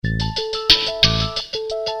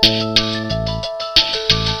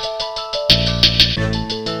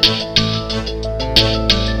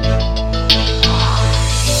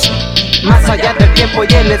allá del tiempo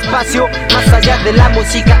y el espacio, más allá de la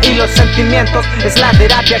música y los sentimientos. Es la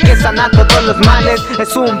terapia que sana todos los males.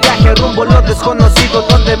 Es un viaje rumbo a lo desconocido,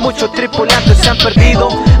 donde muchos tripulantes se han perdido.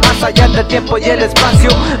 Más allá del tiempo y el espacio,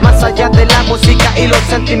 más allá de la música y los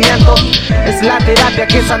sentimientos. Es la terapia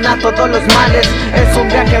que sana todos los males. Es un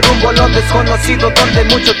viaje rumbo a lo desconocido, donde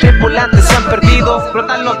muchos tripulantes se han perdido.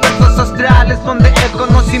 Brotan los versos astrales, donde el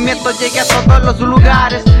conocimiento llegue a todos los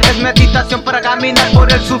lugares. Es meditación para caminar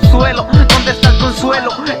por el subsuelo, donde está el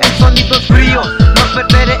consuelo en sonidos fríos. No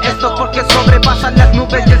perderé esto porque sobrepasan las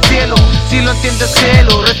nubes y el cielo. Si lo entiendes,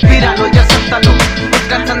 créelo, respíralo y acéptalo.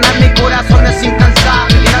 Descansan a mi corazón, es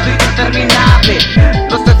incansable y nada interminable.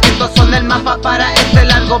 Los escritos son el mapa para este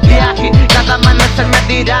largo viaje. Cada amanecer me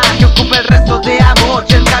dirá que ocupe el resto de amor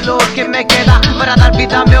y el calor que me queda para dar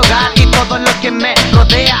vida a mi hogar y todo lo que me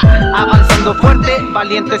rodea. Avanzando fuerte,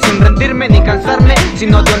 valiente sin rendirme ni cansarme,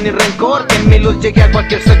 sin odio ni rencor, que mi luz llegue a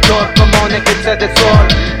cualquier sector como un eclipse de sol.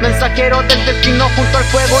 Mensajero del destino junto al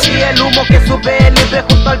fuego y el humo que sube libre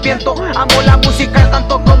junto al viento. Amo la música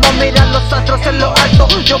tanto como miran los astros en lo alto.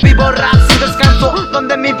 Yo vivo rap sin descanso,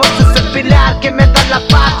 donde mi voz es el pilar que me da la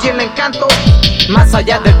paz y el encanto. Más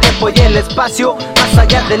allá del tiempo y el espacio, más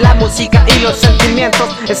allá de la música y los sentimientos.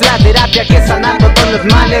 Es la terapia que sana todos los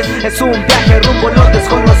males. Es un viaje rumbo a lo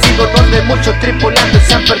desconocido, donde muchos tripulantes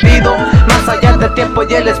se han perdido. Más allá del tiempo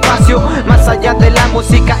y el espacio, más allá de la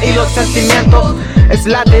música y los sentimientos. Es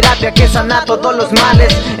la terapia que sana todos los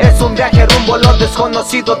males. Es un viaje rumbo a lo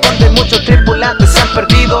desconocido, donde muchos tripulantes se han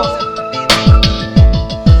perdido.